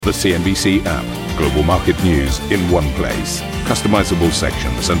The CNBC app. Global market news in one place. Customizable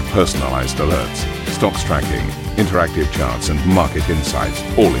sections and personalized alerts. Stocks tracking, interactive charts and market insights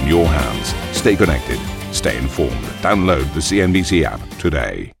all in your hands. Stay connected. Stay informed. Download the CNBC app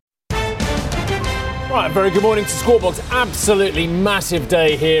today. Right, very good morning to Squawkbox. Absolutely massive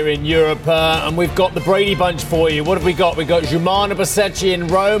day here in Europe, and we've got the Brady Bunch for you. What have we got? We've got Jumana Basecci in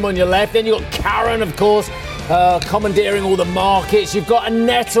Rome on your left. Then you've got Karen, of course, commandeering all the markets. You've got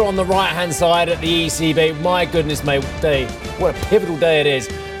Annetta on the right-hand side at the ECB. My goodness, mate, what a pivotal day it is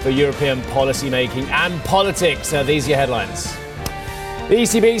for European policy making and politics. These are your headlines. The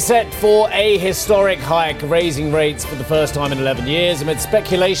ECB set for a historic hike, raising rates for the first time in 11 years. Amid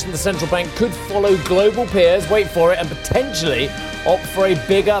speculation, the central bank could follow global peers, wait for it, and potentially opt for a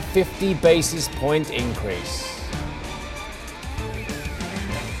bigger 50 basis point increase.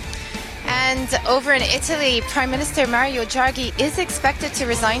 And over in Italy, Prime Minister Mario Draghi is expected to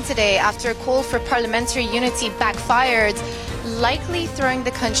resign today after a call for parliamentary unity backfired, likely throwing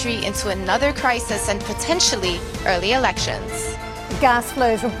the country into another crisis and potentially early elections. Gas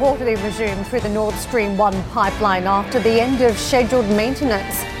flows reportedly resumed through the Nord Stream 1 pipeline after the end of scheduled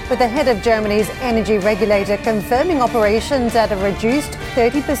maintenance, with the head of Germany's energy regulator confirming operations at a reduced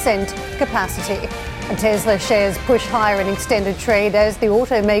 30% capacity. And Tesla shares push higher in extended trade as the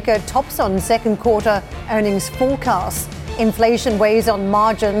automaker tops on second quarter earnings forecasts. Inflation weighs on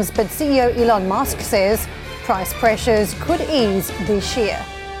margins, but CEO Elon Musk says price pressures could ease this year.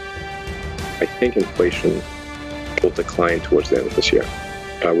 I think inflation will decline towards the end of this year.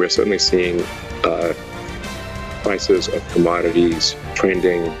 We're certainly seeing prices of commodities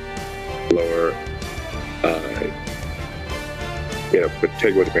trending lower, but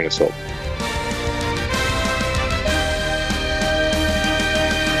take it with a grain of salt.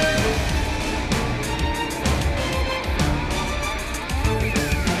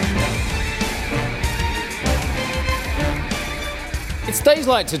 It's days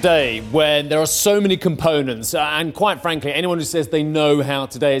like today when there are so many components, and quite frankly, anyone who says they know how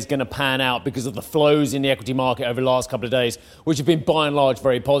today is going to pan out because of the flows in the equity market over the last couple of days, which have been by and large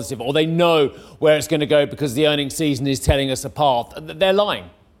very positive, or they know where it's going to go because the earnings season is telling us a path, they're lying.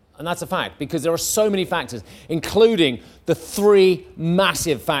 And that's a fact, because there are so many factors, including the three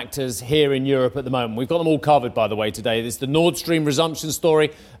massive factors here in Europe at the moment. We've got them all covered, by the way, today. There's the Nord Stream resumption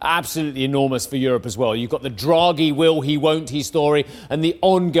story, absolutely enormous for Europe as well. You've got the Draghi will he, won't he story, and the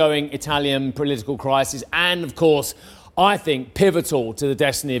ongoing Italian political crisis. And, of course, I think pivotal to the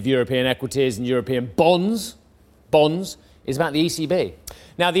destiny of European equities and European bonds is about the ECB.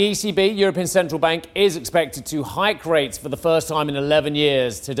 Now, the ECB, European Central Bank, is expected to hike rates for the first time in 11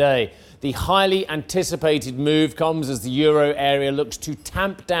 years today. The highly anticipated move comes as the euro area looks to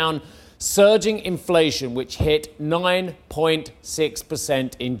tamp down surging inflation, which hit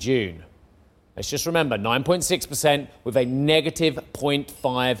 9.6% in June. Let's just remember, 9.6% with a negative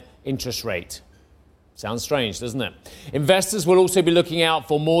 0.5 interest rate. Sounds strange, doesn't it? Investors will also be looking out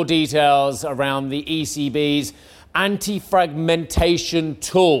for more details around the ECB's anti-fragmentation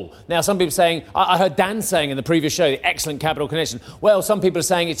tool. Now, some people saying, I heard Dan saying in the previous show, the excellent Capital Connection, well, some people are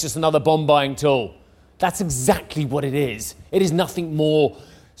saying it's just another bond buying tool. That's exactly what it is. It is nothing more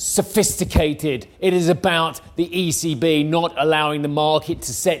sophisticated. It is about the ECB not allowing the market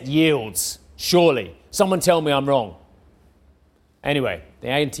to set yields. Surely. Someone tell me I'm wrong. Anyway, the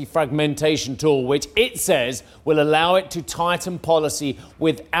anti-fragmentation tool, which it says will allow it to tighten policy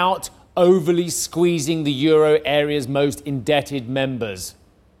without overly squeezing the euro area's most indebted members.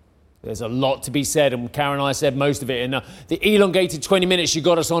 There's a lot to be said, and Karen and I said most of it in the elongated 20 minutes you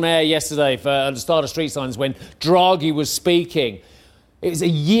got us on air yesterday for the start of Street Signs when Draghi was speaking. It was a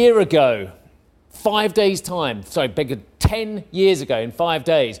year ago, 10 years ago in 5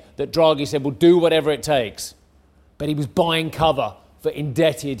 days, that Draghi said we'll do whatever it takes. But he was buying cover for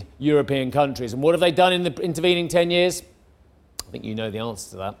indebted European countries. And what have they done in the intervening 10 years? I think you know the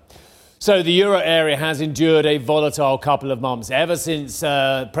answer to that. So the euro area has endured a volatile couple of months ever since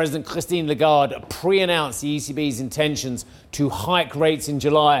President Christine Lagarde pre-announced the ECB's intentions to hike rates in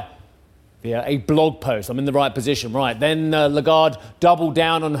July via a blog post. I'm in the right position, right. Then Lagarde doubled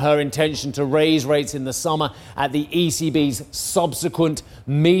down on her intention to raise rates in the summer at the ECB's subsequent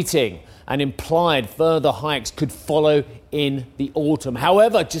meeting and implied further hikes could follow in the autumn.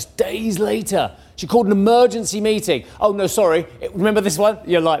 However, just days later, she called an emergency meeting. Oh, no, sorry. Remember this one?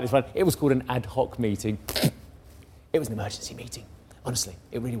 You like this one. It was called an ad hoc meeting. It was an emergency meeting. Honestly,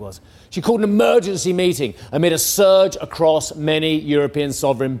 it really was. She called an emergency meeting amid a surge across many European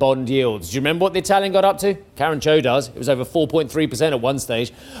sovereign bond yields. Do you remember what the Italian got up to? Karen Cho does. It was over 4.3% at one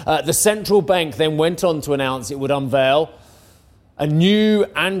stage. The central bank then went on to announce it would unveil A new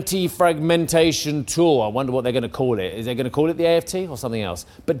anti-fragmentation tool. I wonder what they're going to call it. Is they going to call it the AFT or something else?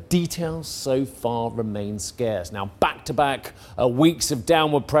 But details so far remain scarce. Now, back-to-back weeks of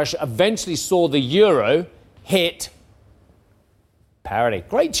downward pressure eventually saw the euro hit parity.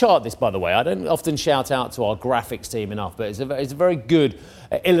 Great chart this, by the way. I don't often shout out to our graphics team enough, but it's a very good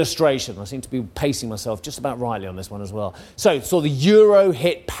illustration. I seem to be pacing myself just about rightly on this one as well. So the euro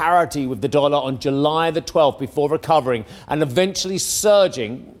hit parity with the dollar on July the 12th before recovering and eventually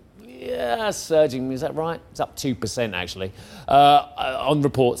surging. Yeah, surging. Is that right? It's up 2% actually. On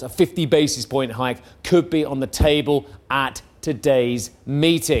reports, a 50 basis point hike could be on the table at today's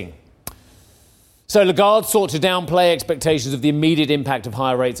meeting. So Lagarde sought to downplay expectations of the immediate impact of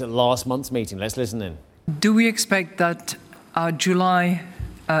higher rates at last month's meeting. Let's listen in. Do we expect that July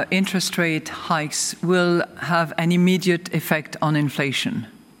interest rate hikes will have an immediate effect on inflation?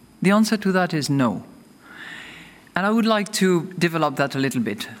 The answer to that is no. And I would like to develop that a little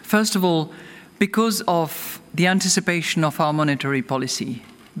bit. First of all, because of the anticipation of our monetary policy,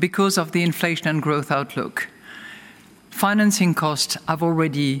 because of the inflation and growth outlook, financing costs have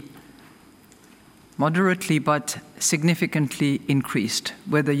already moderately but significantly increased,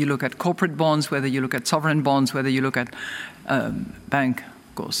 whether you look at corporate bonds, whether you look at sovereign bonds, whether you look at bank,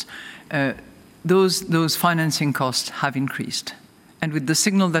 of course. Those financing costs have increased. And with the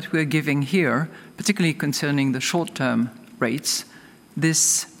signal that we're giving here, particularly concerning the short-term rates,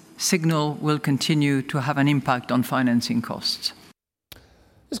 this signal will continue to have an impact on financing costs.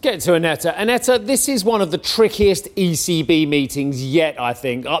 Let's get to Annetta. Annetta, this is one of the trickiest ECB meetings yet, I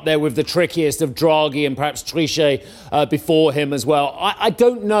think, up there with the trickiest of Draghi and perhaps Trichet before him as well. I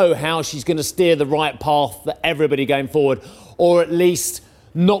don't know how she's going to steer the right path for everybody going forward, or at least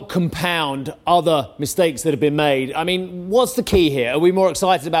not compound other mistakes that have been made. I mean, what's the key here? Are we more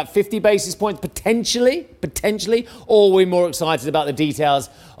excited about 50 basis points potentially, or are we more excited about the details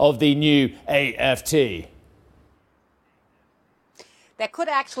of the new AFT? There could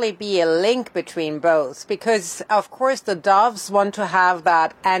actually be a link between both because, of course, the doves want to have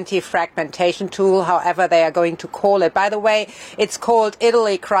that anti-fragmentation tool, however they are going to call it. By the way, it's called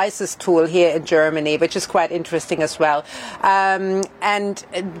Italy Crisis Tool here in Germany, which is quite interesting as well. But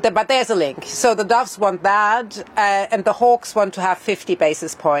there's a link. So the doves want that, and the hawks want to have 50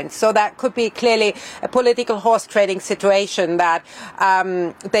 basis points. So that could be clearly a political horse trading situation that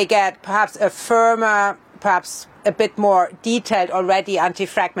they get perhaps a firmer, perhaps a bit more detailed already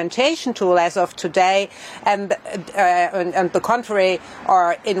anti-fragmentation tool as of today, and the contrary,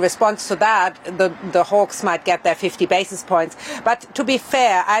 or in response to that, the hawks might get their 50 basis points. But to be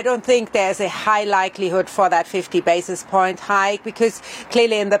fair, I don't think there's a high likelihood for that 50 basis point hike, because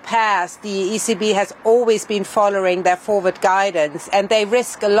clearly in the past the ECB has always been following their forward guidance, and they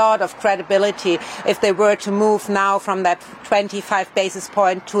risk a lot of credibility if they were to move now from that 25 basis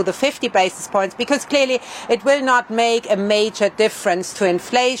point to the 50 basis points, because clearly it will not make a major difference to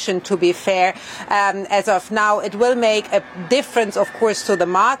inflation, to be fair. As of now, it will make a difference, of course, to the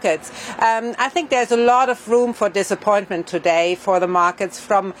markets. I think there's a lot of room for disappointment today for the markets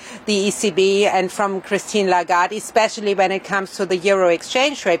from the ECB and from Christine Lagarde, especially when it comes to the euro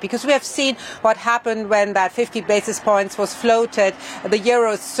exchange rate, because we have seen what happened when that 50 basis points was floated. The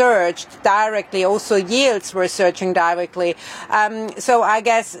euro surged directly, also yields were surging directly. So I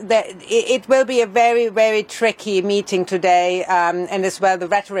guess that it will be a very, very tricky meeting today, and as well the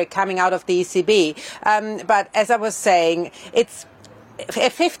rhetoric coming out of the ECB. But as I was saying, it's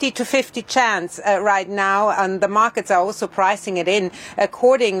a 50-50 chance right now, and the markets are also pricing it in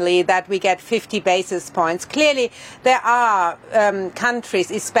accordingly that we get 50 basis points. Clearly, there are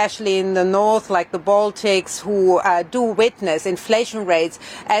countries, especially in the north, like the Baltics, who do witness inflation rates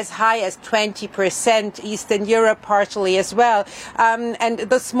as high as 20%, Eastern Europe partially as well. And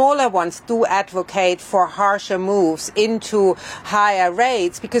the smaller ones do advocate for harsher moves into higher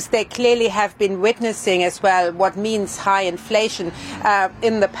rates, because they clearly have been witnessing as well what means high inflation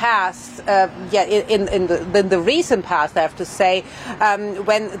in the past, in the recent past, I have to say,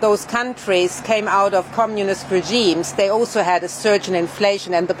 when those countries came out of communist regimes, they also had a surge in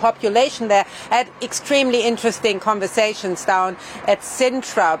inflation, and the population there had extremely interesting conversations down at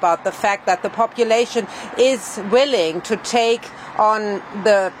Sintra about the fact that the population is willing to take on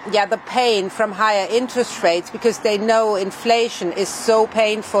the pain from higher interest rates, because they know inflation is so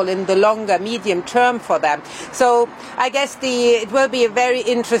painful in the longer medium term for them. So I guess it will be a very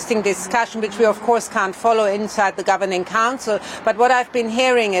interesting discussion, which we of course can't follow inside the Governing Council. But what I've been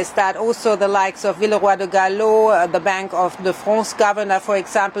hearing is that also the likes of Villeroy de Gallo, the Bank of de France governor, for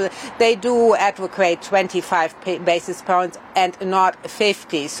example, they do advocate 25 basis points and not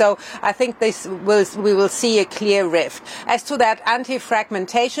 50. So I think we will see a clear rift. As to that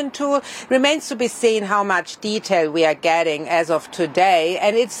anti-fragmentation tool, remains to be seen how much detail we are getting as of today.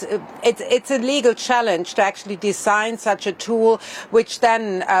 And it's a legal challenge to actually design such a tool, which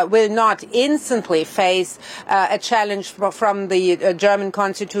then will not instantly face a challenge from the German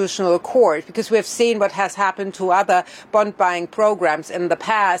Constitutional Court, because we have seen what has happened to other bond buying programs in the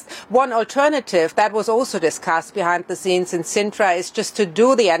past. One alternative that was also discussed behind the scenes in Sintra is just to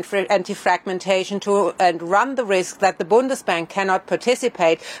do the anti-fragmentation tool and run the risk that the Bundesbank cannot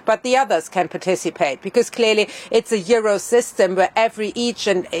participate, but the others can participate, because clearly it's a euro system where each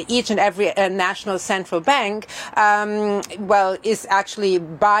and every national central bank is actually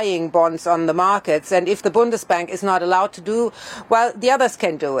buying bonds on the markets, and if the Bundesbank is not allowed to do, well, the others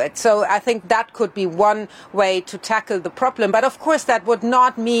can do it. So I think that could be one way to tackle the problem, but of course that would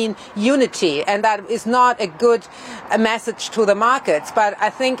not mean unity, and that is not a good message to the markets. But I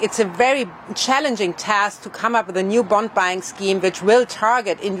think it's a very challenging task to come up with a new bond buying scheme which will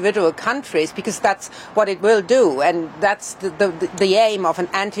target individual countries, because that's what it will do, and that's the aim of an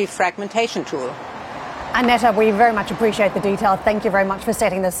anti-fragmentation tool. Annetta, we very much appreciate the detail. Thank you very much for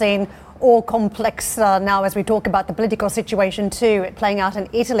setting the scene. All complex now as we talk about the political situation too, playing out in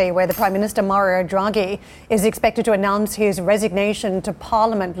Italy, where the Prime Minister Mario Draghi is expected to announce his resignation to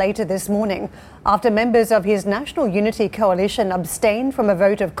Parliament later this morning after members of his National Unity Coalition abstained from a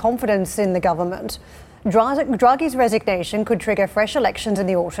vote of confidence in the government. Draghi's resignation could trigger fresh elections in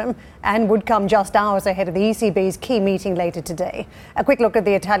the autumn and would come just hours ahead of the ECB's key meeting later today. A quick look at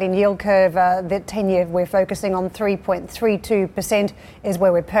the Italian yield curve. The 10-year we're focusing on 3.32% is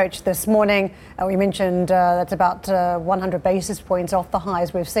where we're perched this morning. We mentioned that's about 100 basis points off the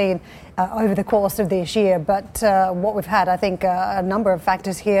highs we've seen over the course of this year. But what we've had, I think, a number of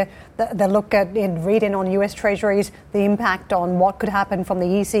factors here. The look at read in on US Treasuries, the impact on what could happen from the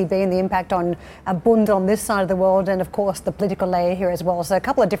ECB and the impact on Bund on this side of the world, and of course the political layer here as well. So a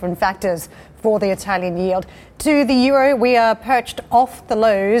couple of different factors for the Italian yield. To the euro, we are perched off the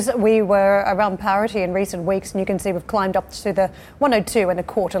lows. We were around parity in recent weeks, and you can see we've climbed up to the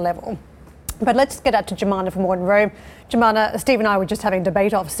 102.25 level. But let's get out to Jemana from more in Rome. Jemana, Steve and I were just having a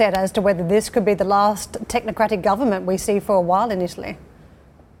debate offset as to whether this could be the last technocratic government we see for a while in Italy.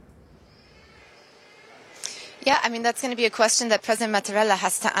 Yeah, I mean, that's going to be a question that President Mattarella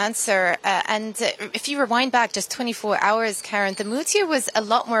has to answer. And if you rewind back just 24 hours, Karen, the mood here was a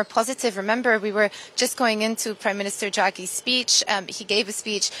lot more positive. Remember, we were just going into Prime Minister Draghi's speech. He gave a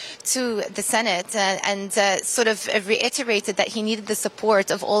speech to the Senate and sort of reiterated that he needed the support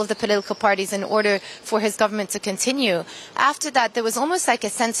of all of the political parties in order for his government to continue. After that, there was almost like a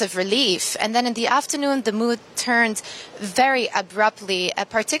sense of relief. And then in the afternoon, the mood turned very abruptly,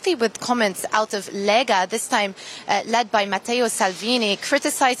 particularly with comments out of Lega, this time led by Matteo Salvini,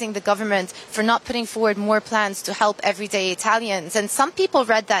 criticizing the government for not putting forward more plans to help everyday Italians. And some people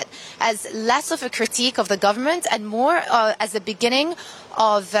read that as less of a critique of the government and more as the beginning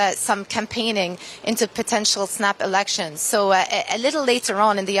of some campaigning into potential snap elections. So a little later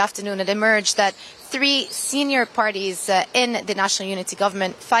on in the afternoon, it emerged that three senior parties in the National Unity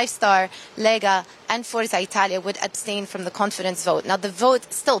Government, Five Star, Lega and Forza Italia, would abstain from the confidence vote. Now, the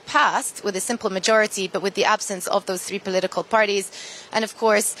vote still passed with a simple majority, but with the absence of those three political parties. And of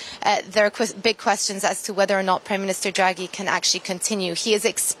course, there are big questions as to whether or not Prime Minister Draghi can actually continue. He is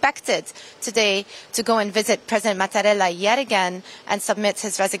expected today to go and visit President Mattarella yet again and submit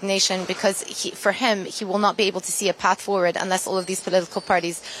his resignation, because for him, he will not be able to see a path forward unless all of these political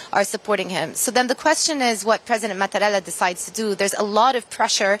parties are supporting him. So then the question is what President Mattarella decides to do. There's a lot of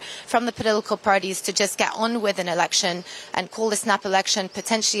pressure from the political parties to just get on with an election and call a snap election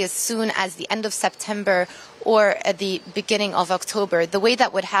potentially as soon as the end of September or at the beginning of October. The way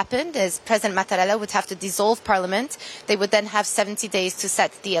that would happen is President Mattarella would have to dissolve Parliament. They would then have 70 days to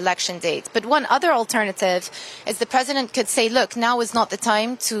set the election date. But one other alternative is the President could say, look, now is not the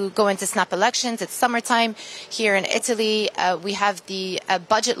time to go into snap elections. It's summertime here in Italy. We have the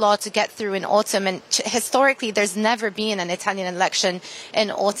budget law to get through in autumn. And historically, there's never been an Italian election in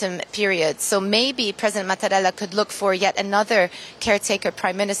autumn period. So maybe President Mattarella could look for yet another caretaker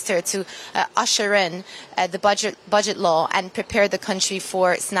prime minister to usher in the budget law and prepare the country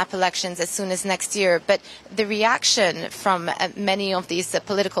for snap elections as soon as next year. But the reaction from many of these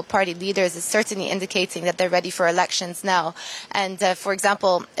political party leaders is certainly indicating that they're ready for elections now. And for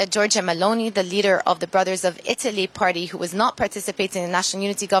example, Giorgia Meloni, the leader of the Brothers of Italy party, who was not participating in the National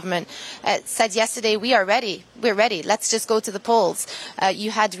Unity Government, said yesterday, we are ready. We're ready. Let's just go to the polls.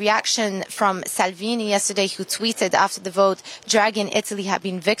 You had reaction from Salvini yesterday, who tweeted after the vote, Draghi and Italy have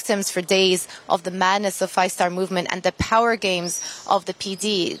been victims for days of the madness of Five-Star Movement and the power games of the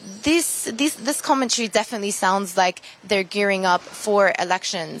PD. This commentary definitely sounds like they're gearing up for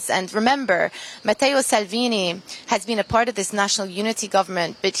elections. And remember, Matteo Salvini has been a part of this national unity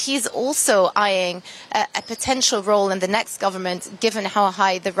government, but he's also eyeing a potential role in the next government, given how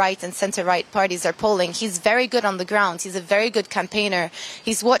high the right and centre-right parties are polling. He's very good on the ground. He's a very good campaigner.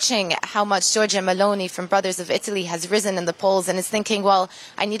 He's watching how much Giorgia Meloni from Brothers of Italy has risen in the polls and is thinking, well,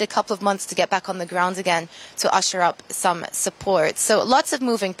 I need a couple of months to get back on the ground again to usher up some support. So lots of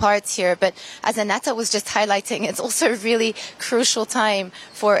moving parts here, but as Annetta was just highlighting, it's also a really crucial time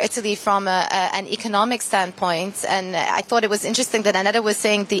for Italy from an economic standpoint. And I thought it was interesting that Annetta was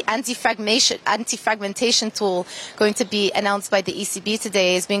saying the anti-fragmentation tool going to be announced by the ECB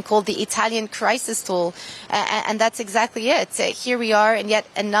today is being called the Italian crisis tool. And that's exactly it. Here we are in yet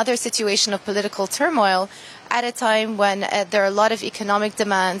another situation of political turmoil at a time when there are a lot of economic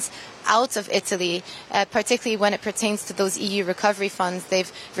demands out of Italy, particularly when it pertains to those EU recovery funds.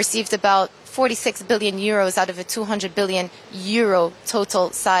 They've received about 46 billion euros out of a 200 billion euro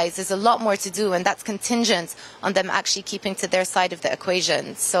total size. There's a lot more to do, and that's contingent on them actually keeping to their side of the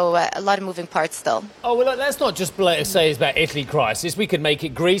equation. So a lot of moving parts still. Oh, well, let's not just say it's about Italy crisis. We could make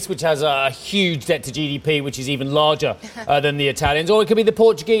it Greece, which has a huge debt to GDP, which is even larger than the Italians. Or it could be the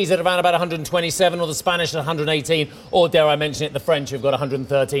Portuguese at around about 127, or the Spanish at 118, or, dare I mention it, the French who've got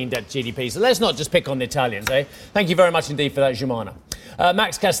 113 debt to GDP. So let's not just pick on the Italians, eh? Thank you very much indeed for that, Jumana.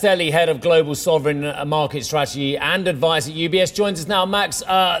 Max Castelli, head of Global Sovereign Market Strategy and Advice at UBS, joins us now. Max,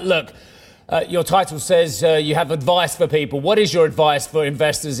 look, your title says you have advice for people. What is your advice for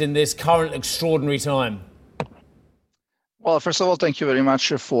investors in this current extraordinary time? Well, first of all, thank you very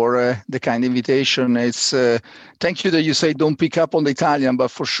much for the kind invitation. It's thank you that you say don't pick up on the Italian,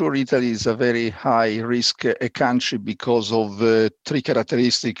 but for sure Italy is a very high risk country because of three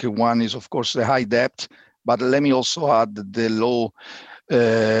characteristics. One is, of course, the high debt, but let me also add the low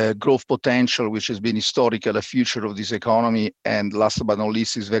growth potential, which has been historical, a future of this economy, and last but not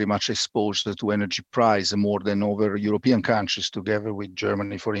least is very much exposed to energy price more than over European countries, together with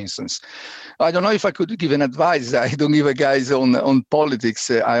Germany, for instance. I don't know if I could give an advice. I don't give a guys on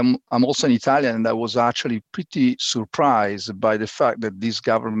politics. I'm also an Italian, and I was actually pretty surprised by the fact that this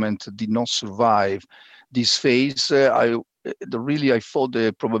government did not survive this phase. I thought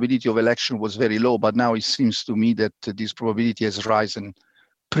the probability of election was very low, but now it seems to me that this probability has risen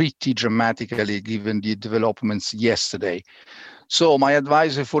pretty dramatically given the developments yesterday. So my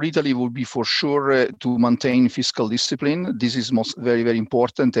advice for Italy would be for sure to maintain fiscal discipline. This is very, very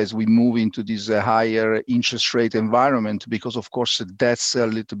important as we move into this higher interest rate environment, because of course that's a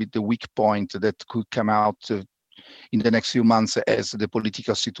little bit the weak point that could come out in the next few months as the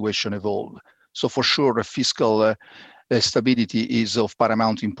political situation evolves. So for sure, fiscal stability is of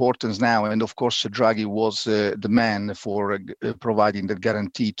paramount importance now, and of course Draghi was the man for providing that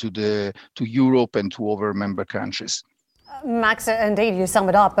guarantee to Europe and to other member countries. Max, indeed, you sum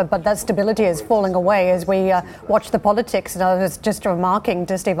it up, but that stability is falling away as we watch the politics. And I was just remarking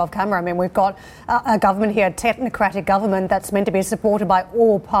to Steve off camera, I mean, we've got a government here, a technocratic government that's meant to be supported by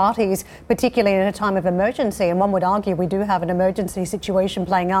all parties, particularly in a time of emergency. And one would argue we do have an emergency situation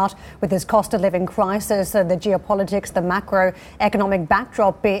playing out with this cost of living crisis, the geopolitics, the macroeconomic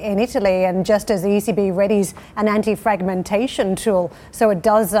backdrop in Italy. And just as the ECB readies an anti-fragmentation tool, so it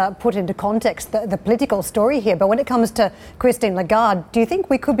does put into context the political story here. But when it comes to Christine Lagarde, do you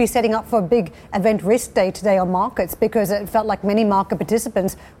think we could be setting up for a big event risk day today on markets? Because it felt like many market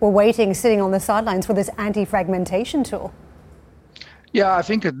participants were waiting, sitting on the sidelines for this anti-fragmentation tool. Yeah, I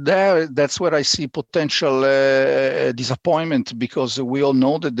think that's where I see potential disappointment, because we all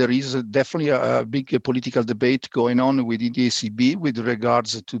know that there is definitely a big political debate going on within the ECB with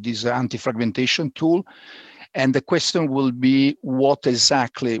regards to this anti-fragmentation tool. And the question will be what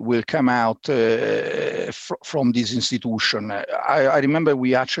exactly will come out from this institution. I remember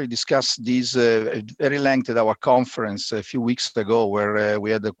we actually discussed this very length at our conference a few weeks ago, where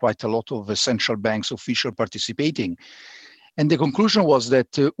we had quite a lot of central banks officials participating. And the conclusion was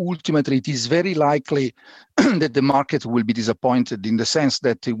that ultimately it is very likely that the market will be disappointed, in the sense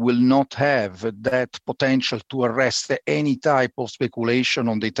that it will not have that potential to arrest any type of speculation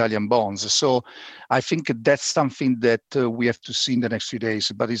on the Italian bonds. So I think that's something that we have to see in the next few days,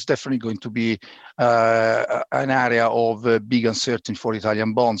 but it's definitely going to be an area of big uncertainty for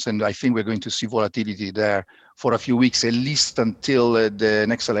Italian bonds. And I think we're going to see volatility there for a few weeks, at least until the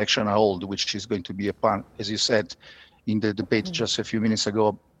next election hold, which is going to be, as you said, in the debate just a few minutes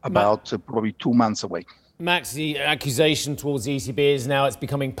ago, about probably 2 months away. Max, the accusation towards the ECB is now it's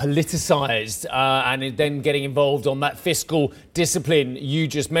becoming politicised and then getting involved on that fiscal discipline you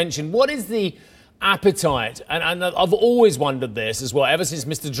just mentioned. What is the appetite, and I've always wondered this as well, ever since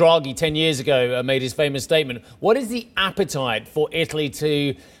Mr. Draghi 10 years ago made his famous statement. What is the appetite for Italy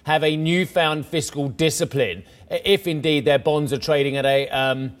to have a newfound fiscal discipline, if indeed their bonds are trading at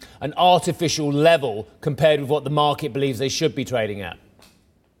an artificial level compared with what the market believes they should be trading at?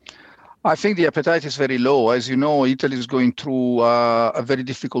 I think the appetite is very low. As you know, Italy is going through a very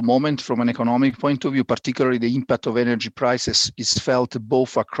difficult moment from an economic point of view. Particularly, the impact of energy prices is felt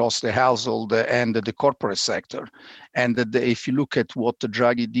both across the household and the corporate sector. And if you look at what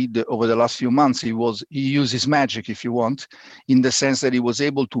Draghi did over the last few months, he used his magic, if you want, in the sense that he was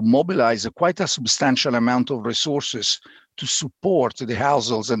able to mobilize quite a substantial amount of resources to support the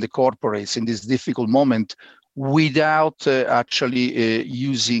households and the corporates in this difficult moment, without actually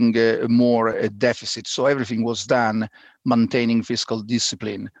using more deficit. So everything was done maintaining fiscal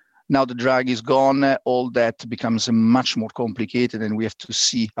discipline. Now the drag is gone, all that becomes much more complicated, and we have to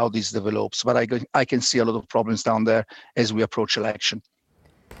see how this develops. But I can see a lot of problems down there as we approach election.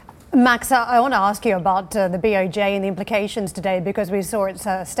 Max, I want to ask you about the BOJ and the implications today, because we saw it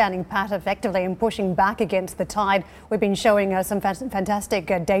standing pat effectively and pushing back against the tide. We've been showing some fantastic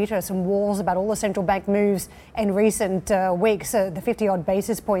data, some walls about all the central bank moves in recent weeks. The 50-odd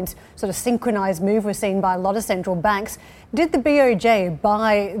basis points sort of synchronized move we're seeing by a lot of central banks. Did the BOJ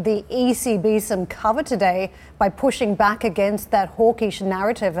buy the ECB some cover today by pushing back against that hawkish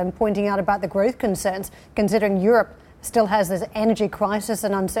narrative and pointing out about the growth concerns, considering Europe still has this energy crisis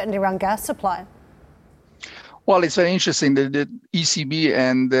and uncertainty around gas supply? Well, it's very interesting that the ECB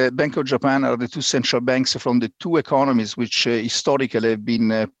and the Bank of Japan are the two central banks from the two economies which historically have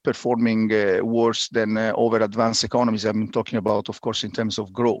been performing worse than over advanced economies. I'm talking about, of course, in terms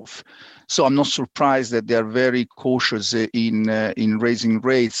of growth. So I'm not surprised that they are very cautious in raising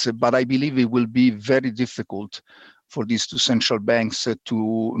rates, but I believe it will be very difficult for these two central banks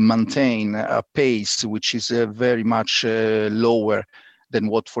to maintain a pace which is very much lower than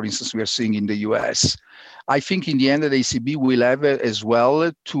what, for instance, we are seeing in the US. I think in the end, the ECB will have as well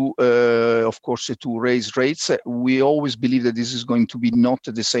to, of course, to raise rates. We always believe that this is going to be not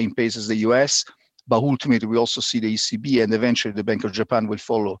at the same pace as the US, but ultimately we also see the ECB and eventually the Bank of Japan will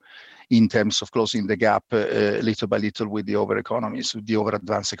follow in terms of closing the gap little by little with the over economies, with the over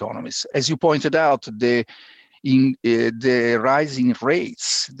advanced economies. As you pointed out, the rising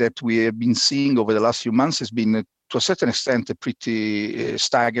rates that we have been seeing over the last few months has been, to a certain extent, pretty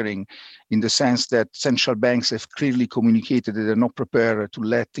staggering, in the sense that central banks have clearly communicated that they're not prepared to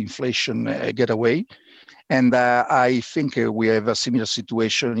let inflation get away. And I think we have a similar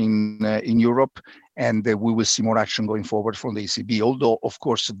situation in Europe, and we will see more action going forward from the ECB, although, of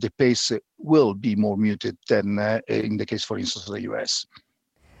course, the pace will be more muted than in the case, for instance, of the US.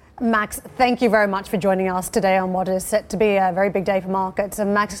 Max, thank you very much for joining us today on what is set to be a very big day for markets.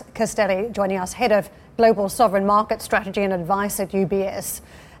 And Max Castelli joining us, Head of Global Sovereign Market Strategy and Advice at UBS.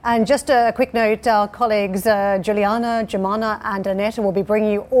 And just a quick note, our colleagues Juliana, Jemana and Annette will be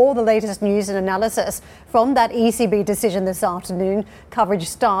bringing you all the latest news and analysis from that ECB decision this afternoon. Coverage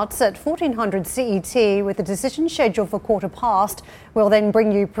starts at 1400 CET with the decision scheduled for 15:15. We'll then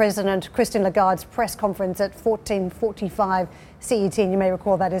bring you President Christine Lagarde's press conference at 14:45 CET. And you may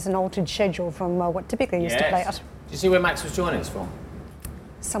recall that is an altered schedule from what typically used to play out. Do you see where Max was joining us from?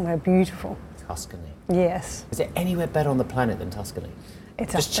 Somewhere beautiful. Tuscany. Yes. Is there anywhere better on the planet than Tuscany?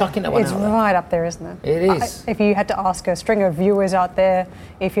 It's just chucking that one out. It's right up there, isn't it? It is. If you had to ask a string of viewers out there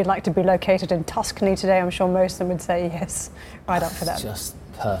if you'd like to be located in Tuscany today, I'm sure most of them would say yes, right up for that. It's just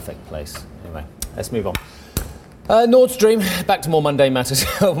perfect place. Anyway, let's move on. Nord Stream, back to more mundane matters,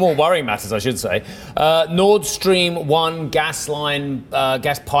 more worrying matters, I should say. Nord Stream 1 gas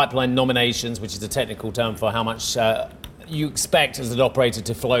pipeline nominations, which is a technical term for how much you expect as an operator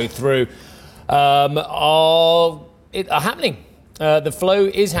to flow through, are happening. The flow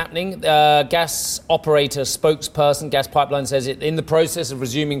is happening. Gas operator spokesperson, Gas Pipeline, says it in the process of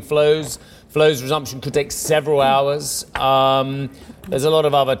resuming flows. Flows resumption could take several hours. There's a lot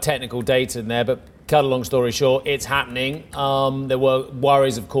of other technical data in there, but cut a long story short, it's happening. There were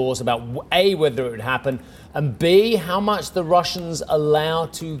worries, of course, about A, whether it would happen, and B, how much the Russians allow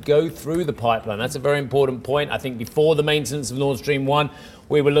to go through the pipeline. That's a very important point. I think before the maintenance of Nord Stream 1,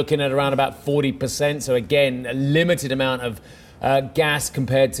 we were looking at around about 40%. So again, a limited amount of gas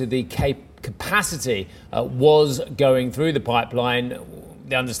compared to the capacity was going through the pipeline.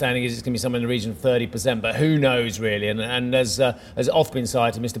 The understanding is it's going to be somewhere in the region of 30%, but who knows really? And as often been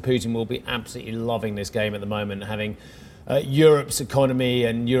cited, Mr. Putin will be absolutely loving this game at the moment, having Europe's economy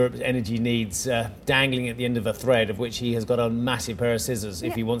and Europe's energy needs dangling at the end of a thread, of which he has got a massive pair of scissors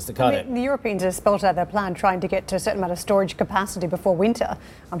if he wants to cut it. The Europeans have spelled out their plan, trying to get to a certain amount of storage capacity before winter.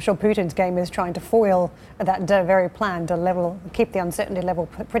 I'm sure Putin's game is trying to foil that very plan to keep the uncertainty level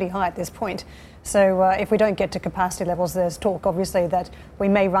pretty high at this point. So if we don't get to capacity levels, there's talk, obviously, that we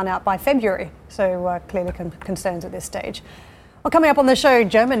may run out by February. So clearly concerns at this stage. Well, coming up on the show,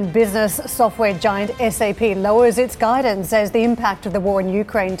 German business software giant SAP lowers its guidance as the impact of the war in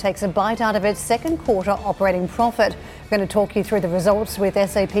Ukraine takes a bite out of its second quarter operating profit. We're going to talk you through the results with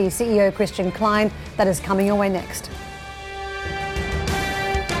SAP CEO Christian Klein. That is coming your way next.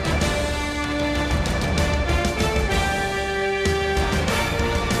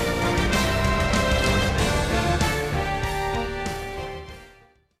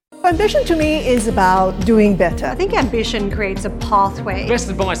 Ambition to me is about doing better. I think ambition creates a pathway. The best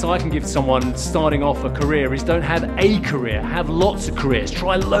advice I can give someone starting off a career is don't have a career, have lots of careers,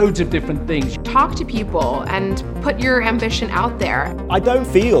 try loads of different things. Talk to people and put your ambition out there. I don't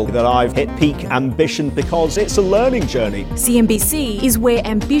feel that I've hit peak ambition because it's a learning journey. CNBC is where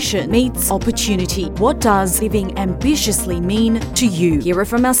ambition meets opportunity. What does living ambitiously mean to you? Hear it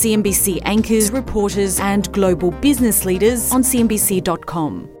from our CNBC anchors, reporters and global business leaders on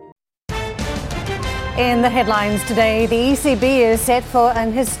CNBC.com. In the headlines today, the ECB is set for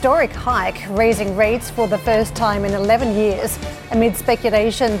an historic hike, raising rates for the first time in 11 years. Amid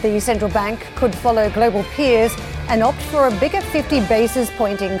speculation, the central bank could follow global peers and opt for a bigger 50 basis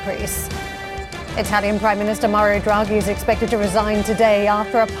point increase. Italian Prime Minister Mario Draghi is expected to resign today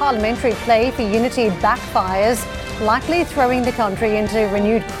after a parliamentary play for unity backfires, likely throwing the country into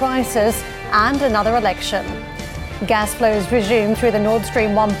renewed crisis and another election. Gas flows resume through the Nord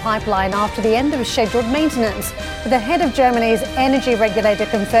Stream 1 pipeline after the end of scheduled maintenance, with the head of Germany's energy regulator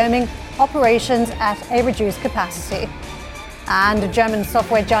confirming operations at a reduced capacity. And German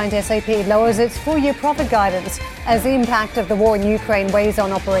software giant SAP lowers its full-year profit guidance as the impact of the war in Ukraine weighs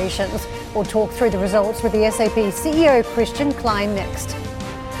on operations. We'll talk through the results with the SAP CEO Christian Klein next.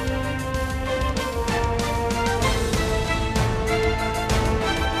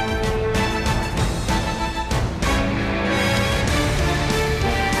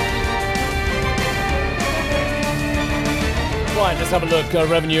 Right, let's have a look.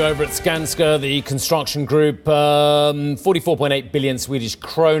 Revenue over at Skanska, the construction group, 44.8 billion Swedish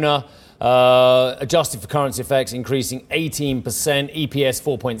krona. Adjusted for currency effects, increasing 18%. EPS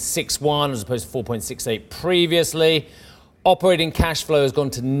 4.61 as opposed to 4.68 previously. Operating cash flow has gone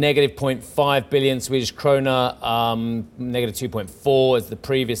to negative 0.5 billion Swedish krona, negative 2.4 as the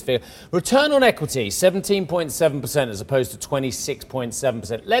previous figure. Return on equity, 17.7% as opposed to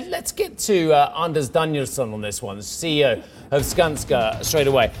 26.7%. Let's get to Anders Danielsson on this one, the CEO of Skanska, straight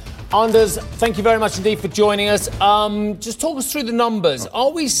away. Anders, thank you very much indeed for joining us. Just talk us through the numbers. Are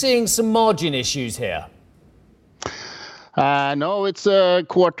we seeing some margin issues here? No, it's a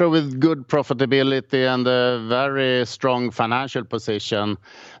quarter with good profitability and a very strong financial position.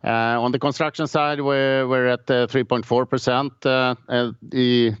 On the construction side, we're at 3.4%,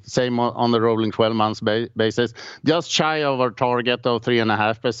 the same on the rolling 12 months basis, just shy of our target of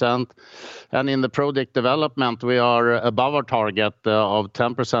 3.5%. And in the project development, we are above our target of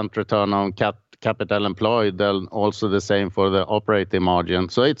 10% return on capital employed, and also the same for the operating margin.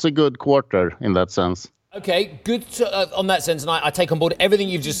 So it's a good quarter in that sense. Okay, good on that sense, and I take on board everything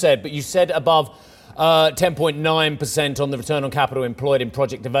you've just said, but you said above 10.9% on the return on capital employed in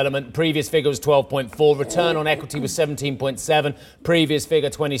project development. Previous figure was 12.4. Return on equity was 17.7. Previous figure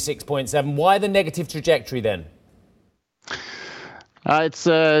 26.7. Why the negative trajectory then?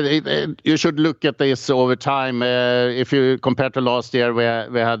 You should look at this over time. If you compare to last year, we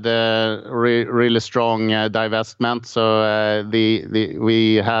had really strong divestment. So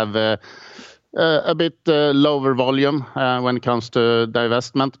we have a bit lower volume when it comes to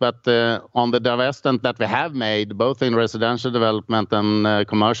divestment, but on the divestment that we have made, both in residential development and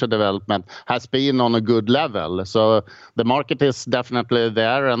commercial development, has been on a good level. So the market is definitely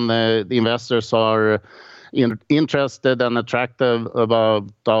there, and the investors are interested and attractive about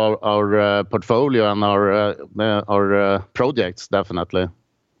our portfolio and our projects, definitely.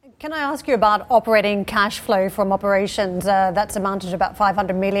 Can I ask you about operating cash flow from operations? That's amounted to about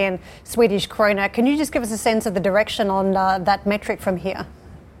 500 million Swedish krona. Can you just give us a sense of the direction on that metric from here?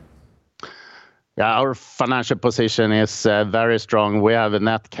 Yeah, our financial position is very strong. We have a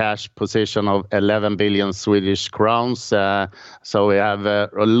net cash position of 11 billion Swedish crowns. So we have a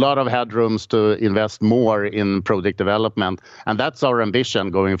lot of headrooms to invest more in project development. And that's our ambition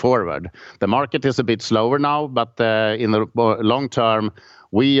going forward. The market is a bit slower now, but in the long term,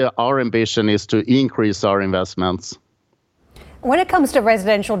 our ambition is to increase our investments. When it comes to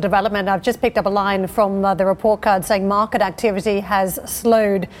residential development, I've just picked up a line from the report card saying market activity has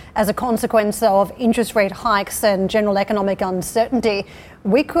slowed as a consequence of interest rate hikes and general economic uncertainty.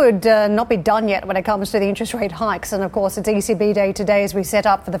 We could not be done yet when it comes to the interest rate hikes. And of course, it's ECB day today as we set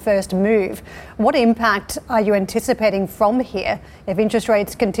up for the first move. What impact are you anticipating from here if interest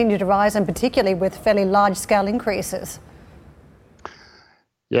rates continue to rise, and particularly with fairly large scale increases?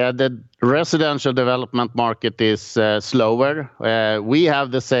 Yeah, the residential development market is slower. We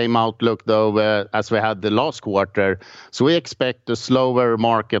have the same outlook, though, as we had the last quarter. So we expect a slower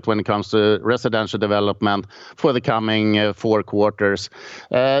market when it comes to residential development for the coming 4 quarters.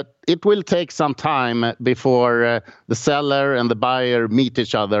 It will take some time before the seller and the buyer meet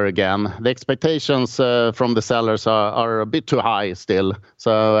each other again. The expectations from the sellers are a bit too high still.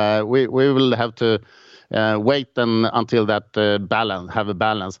 So we will have to wait until that have a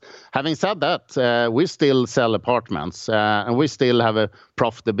balance. Having said that, we still sell apartments and we still have a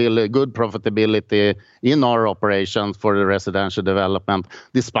good profitability in our operations for the residential development,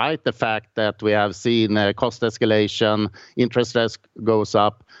 despite the fact that we have seen cost escalation, interest rates goes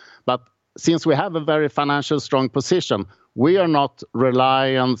up. But since we have a very financial strong position, we are not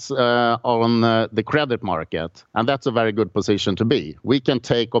reliant on the credit market, and that's a very good position to be. We can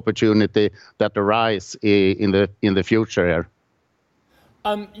take opportunity that arise in the future here.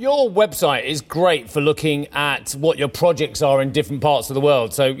 Your website is great for looking at what your projects are in different parts of the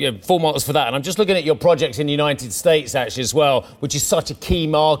world. So, full marks for that. And I'm just looking at your projects in the United States, actually, as well, which is such a key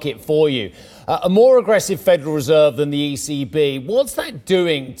market for you. A more aggressive Federal Reserve than the ECB. What's that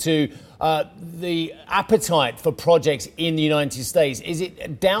doing to the appetite for projects in the United States? Is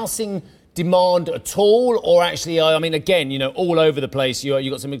it dousing demand at all, or actually, I mean, again, all over the place,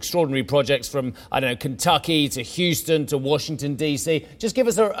 you got some extraordinary projects from, Kentucky to Houston to Washington, D.C. Just give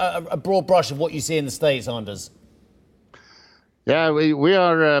us a broad brush of what you see in the States, Anders. Yeah, we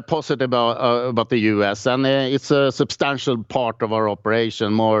are positive about the U.S. and it's a substantial part of our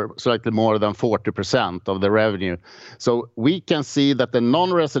operation, slightly more than 40% of the revenue. So we can see that the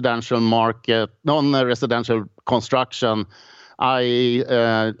non-residential construction, i.e.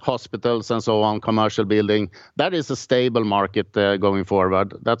 hospitals and so on, commercial building, that is a stable market going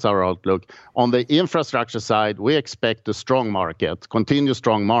forward. That's our outlook. On the infrastructure side, we expect a strong market, continued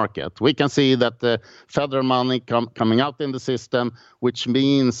strong market. We can see that the federal money coming out in the system, which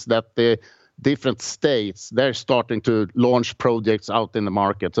means that the different states, they're starting to launch projects out in the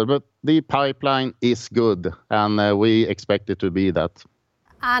market. So the pipeline is good, and we expect it to be that.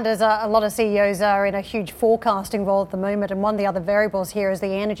 And as a lot of CEOs are in a huge forecasting role at the moment, and one of the other variables here is the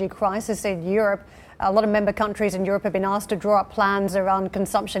energy crisis in Europe. A lot of member countries in Europe have been asked to draw up plans around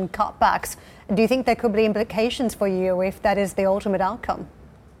consumption cutbacks. Do you think there could be implications for you if that is the ultimate outcome?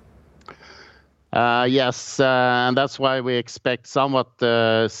 Yes, and that's why we expect somewhat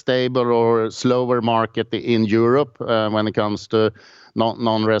stable or slower market in Europe when it comes to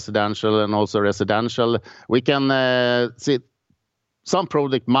non-residential and also residential. We can see some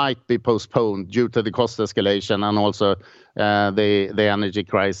project might be postponed due to the cost escalation and also the energy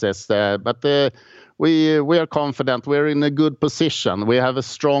crisis. But we are confident. We're in a good position. We have a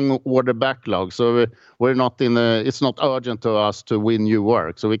strong order backlog, so we're not it's not urgent to us to win new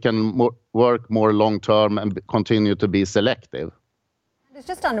work. So we can work more long term and continue to be selective.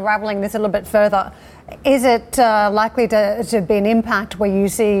 Just unraveling this a little bit further, is it likely to be an impact where you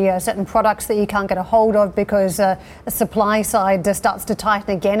see certain products that you can't get a hold of because the supply side starts to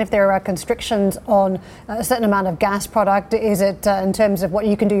tighten again if there are constrictions on a certain amount of gas product? Is it in terms of what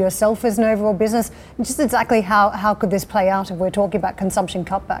you can do yourself as an overall business? Just exactly how could this play out if we're talking about consumption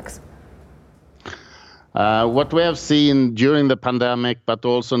cutbacks? What we have seen during the pandemic, but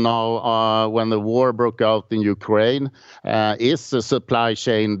also now when the war broke out in Ukraine, is the supply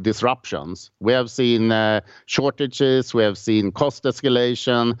chain disruptions. We have seen shortages, we have seen cost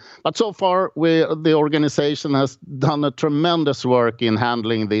escalation, but so far the organization has done a tremendous work in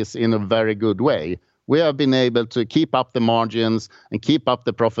handling this in a very good way. We have been able to keep up the margins and keep up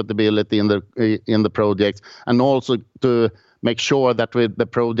the profitability in the projects, and also to make sure that the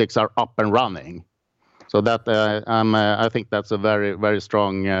projects are up and running. So that I think that's a very, very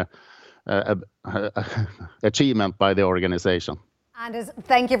strong achievement by the organization. Anders,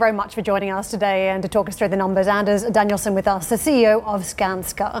 thank you very much for joining us today and to talk us through the numbers. Anders Danielsson with us, the CEO of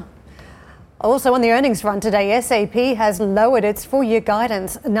Skanska. Also on the earnings front today, SAP has lowered its full-year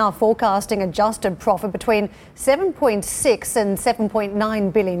guidance, now forecasting adjusted profit between 7.6 and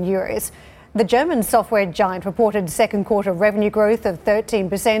 7.9 billion euros. The German software giant reported second quarter revenue growth of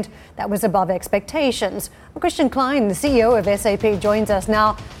 13%. That was above expectations. Christian Klein, the CEO of SAP, joins us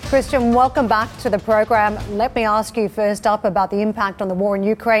now. Christian, welcome back to the program. Let me ask you first up about the impact on the war in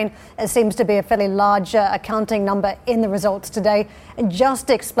Ukraine. It seems to be a fairly large accounting number in the results today. Just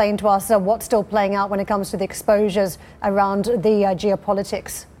explain to us what's still playing out when it comes to the exposures around the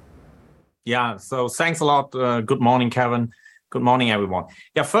geopolitics. Yeah, so thanks a lot. Good morning, Kevin. Good morning, everyone.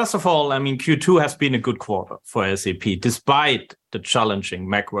 Yeah, first of all, Q2 has been a good quarter for SAP, despite the challenging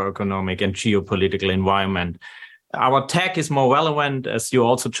macroeconomic and geopolitical environment. Our tech is more relevant, as you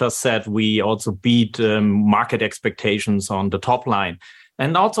also just said. We also beat market expectations on the top line.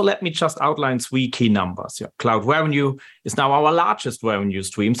 And also, let me just outline 3 key numbers. Yeah, cloud revenue is now our largest revenue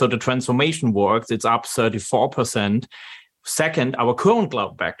stream, so the transformation works. It's up 34%. Second, our current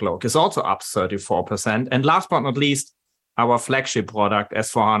cloud backlog is also up 34%. And last but not least, our flagship product,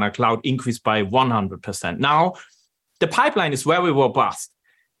 S/4HANA Cloud, increased by 100%. Now, the pipeline is very robust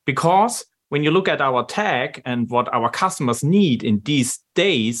because when you look at our tech and what our customers need in these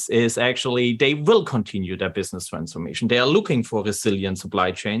days is actually they will continue their business transformation. They are looking for resilient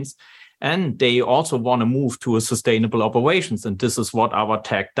supply chains, and they also want to move to a sustainable operations. And this is what our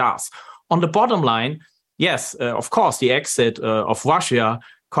tech does. On the bottom line, yes, of course, the exit of Russia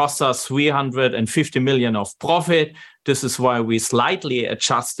cost us 350 million of profit. This is why we slightly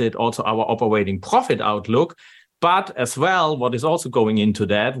adjusted also our operating profit outlook. But as well, what is also going into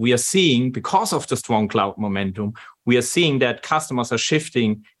that, we are seeing, because of the strong cloud momentum, we are seeing that customers are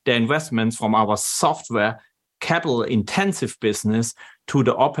shifting their investments from our software capital-intensive business to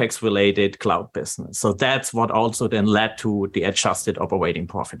the OPEX-related cloud business. So that's what also then led to the adjusted operating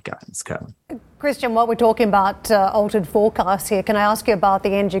profit guidance, Karen. Christian, while we're talking about altered forecasts here, can I ask you about the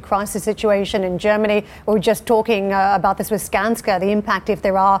energy crisis situation in Germany? We were just talking about this with Skanska, the impact if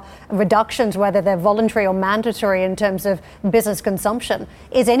there are reductions, whether they're voluntary or mandatory in terms of business consumption.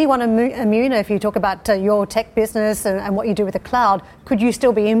 Is anyone immune? If you talk about your tech business and what you do with the cloud, could you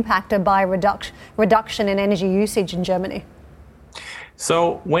still be impacted by reduction in energy usage in Germany?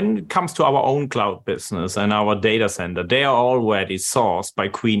 So when it comes to our own cloud business and our data center, they are already sourced by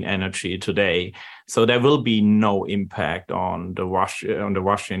Green Energy today. So there will be no impact on the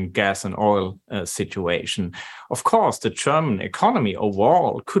Russian gas and oil situation. Of course, the German economy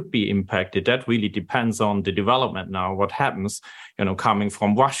overall could be impacted. That really depends on the development now, what happens, coming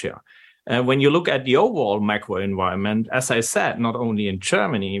from Russia. When you look at the overall macro environment, as I said, not only in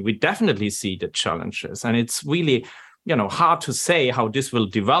Germany, we definitely see the challenges. And it's really hard to say how this will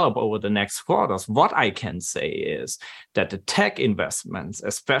develop over the next quarters. What I can say is that the tech investments,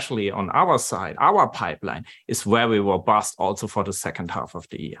 especially on our side, our pipeline is very robust also for the second half of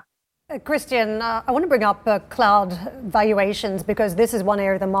the year. Christian, I want to bring up cloud valuations because this is one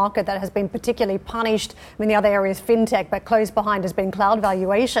area of the market that has been particularly punished. The other area is fintech, but close behind has been cloud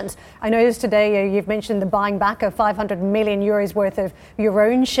valuations. I noticed today you've mentioned the buying back of 500 million euros worth of your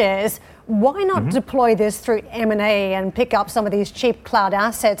own shares. Why not deploy this through M&A and pick up some of these cheap cloud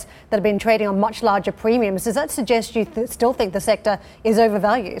assets that have been trading on much larger premiums? Does that suggest you still think the sector is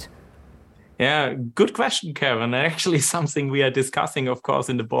overvalued? Yeah, good question, Kevin. Actually, something we are discussing, of course,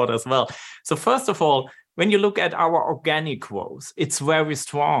 in the board as well. So first of all, when you look at our organic growth, it's very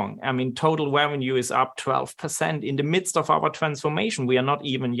strong. Total revenue is up 12% in the midst of our transformation. We are not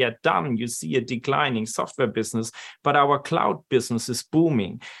even yet done. You see a declining software business, but our cloud business is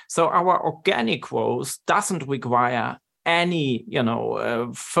booming. So our organic growth doesn't require any,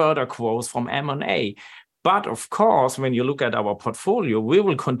 further growth from M&A. But of course, when you look at our portfolio, we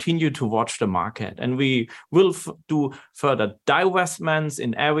will continue to watch the market, and we will do further divestments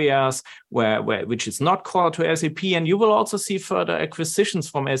in areas which is not core to SAP. And you will also see further acquisitions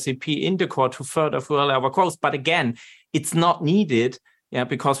from SAP in the core to further fuel our growth. But again, it's not needed,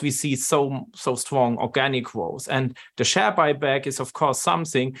 because we see so strong organic growth. And the share buyback is, of course,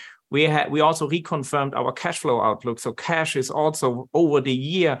 something. We also reconfirmed our cash flow outlook. So cash is also over the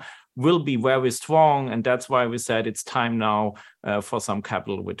year will be very strong, and that's why we said it's time now for some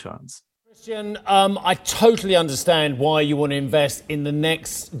capital returns. Christian, I totally understand why you want to invest in the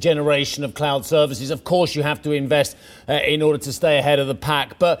next generation of cloud services. Of course, you have to invest in order to stay ahead of the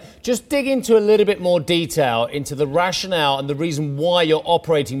pack. But just dig into a little bit more detail into the rationale and the reason why your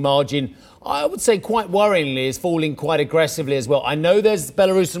operating margin, I would say quite worryingly, is falling quite aggressively as well. I know there's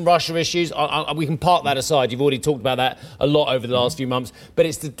Belarus and Russia issues. We can park that aside. You've already talked about that a lot over the last few months. But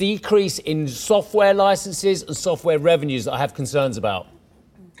it's the decrease in software licenses and software revenues that I have concerns about.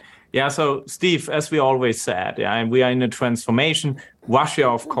 Yeah, so Steve, as we always said, and we are in a transformation. Russia,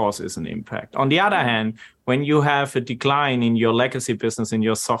 of course, is an impact. On the other hand, when you have a decline in your legacy business, in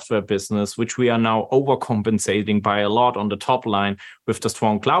your software business, which we are now overcompensating by a lot on the top line with the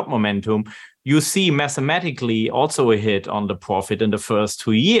strong cloud momentum, you see mathematically also a hit on the profit in the first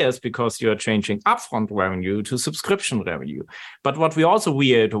 2 years because you're changing upfront revenue to subscription revenue. But what we also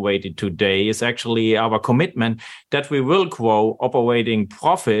reiterated today is actually our commitment that we will grow operating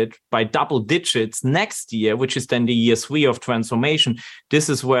profit by double digits next year, which is then the year 3 of transformation. This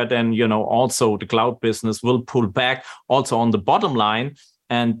is where then, also the cloud business will pull back also on the bottom line,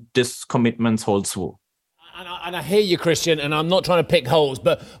 and this commitment holds true. And I hear you, Christian, and I'm not trying to pick holes,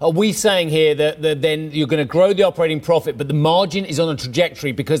 but are we saying here that then you're going to grow the operating profit, but the margin is on a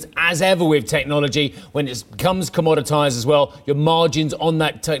trajectory because, as ever with technology, when it becomes commoditized as well, your margins on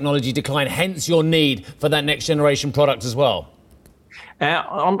that technology decline, hence your need for that next generation product as well?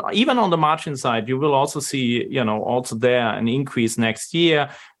 Even on the margin side, you will also see, also there an increase next year.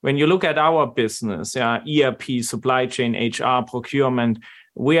 When you look at our business, ERP, supply chain, HR, procurement,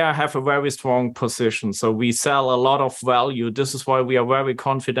 we have a very strong position. So we sell a lot of value. This is why we are very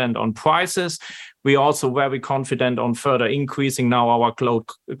confident on prices. We are also very confident on further increasing now our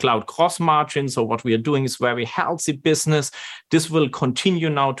cloud cross margin. So what we are doing is very healthy business. This will continue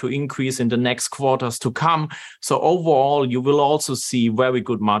now to increase in the next quarters to come. So overall, you will also see very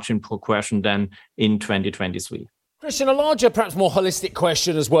good margin progression then in 2023. Christian, a larger, perhaps more holistic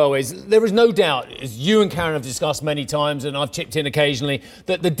question as well is, there is no doubt, as you and Karen have discussed many times, and I've chipped in occasionally,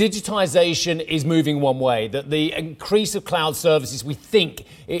 that the digitization is moving one way, that the increase of cloud services, we think,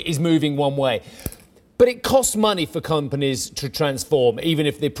 is moving one way. But it costs money for companies to transform, even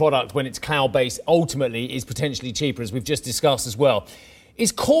if the product, when it's cloud-based, ultimately is potentially cheaper, as we've just discussed as well.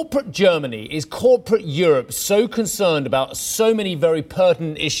 Is corporate Germany, is corporate Europe so concerned about so many very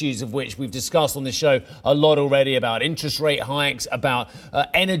pertinent issues of which we've discussed on this show a lot already, about interest rate hikes, about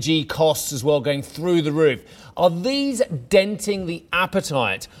energy costs as well going through the roof? Are these denting the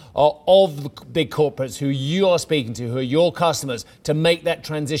appetite of the big corporates who you are speaking to, who are your customers, to make that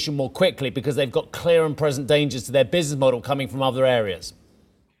transition more quickly because they've got clear and present dangers to their business model coming from other areas?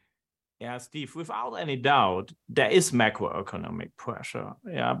 Yeah, Steve, without any doubt, there is macroeconomic pressure.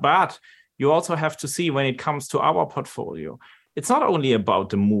 Yeah, but you also have to see when it comes to our portfolio, it's not only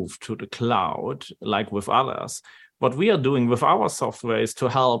about the move to the cloud, like with others. What we are doing with our software is to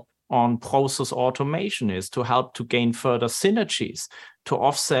help on process automation, is to help to gain further synergies, to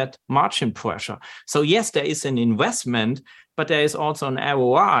offset margin pressure. So yes, there is an investment, but there is also an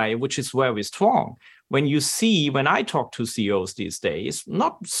ROI, which is very strong. When I talk to CEOs these days,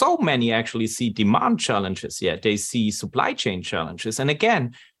 not so many actually see demand challenges yet. They see supply chain challenges. And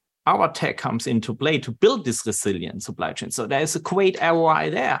again, our tech comes into play to build this resilient supply chain. So there is a great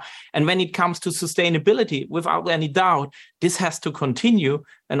ROI there. And when it comes to sustainability, without any doubt, this has to continue.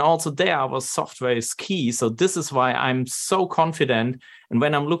 And also there, our software is key. So this is why I'm so confident. And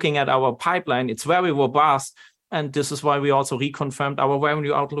when I'm looking at our pipeline, it's very robust. And this is why we also reconfirmed our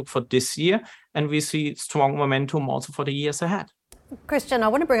revenue outlook for this year. And we see strong momentum also for the years ahead. Christian, I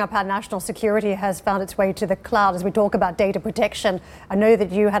want to bring up how national security has found its way to the cloud as we talk about data protection. I know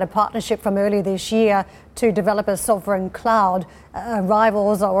that you had a partnership from earlier this year to develop a sovereign cloud.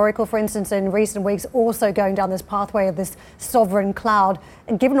 Rivals, Oracle, for instance, in recent weeks also going down this pathway of this sovereign cloud.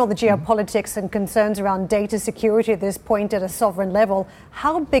 And given all the geopolitics and concerns around data security at this point at a sovereign level,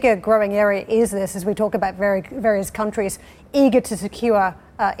 how big a growing area is this as we talk about various countries eager to secure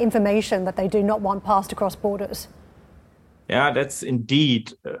information that they do not want passed across borders? Yeah, that's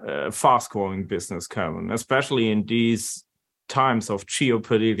indeed a fast-growing business, Karen, especially in these times of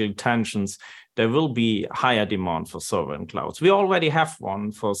geopolitical tensions. There will be higher demand for sovereign clouds. We already have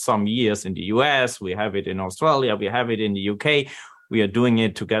one for some years in the US. We have it in Australia. We have it in the UK. We are doing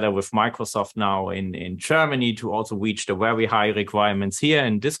it together with Microsoft now in Germany to also reach the very high requirements here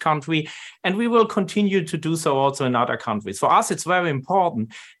in this country. And we will continue to do so also in other countries. For us, it's very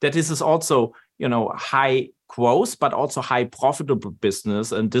important that this is also, high growth, but also high profitable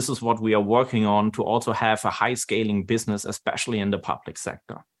business. And this is what we are working on to also have a high scaling business, especially in the public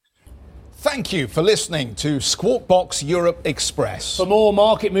sector. Thank you for listening to Squawk Box Europe Express. For more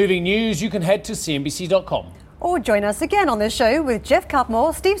market moving news, you can head to cnbc.com. Or join us again on the show with Jeff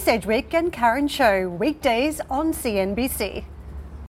Cutmore, Steve Sedgwick and Karen Cho, weekdays on CNBC.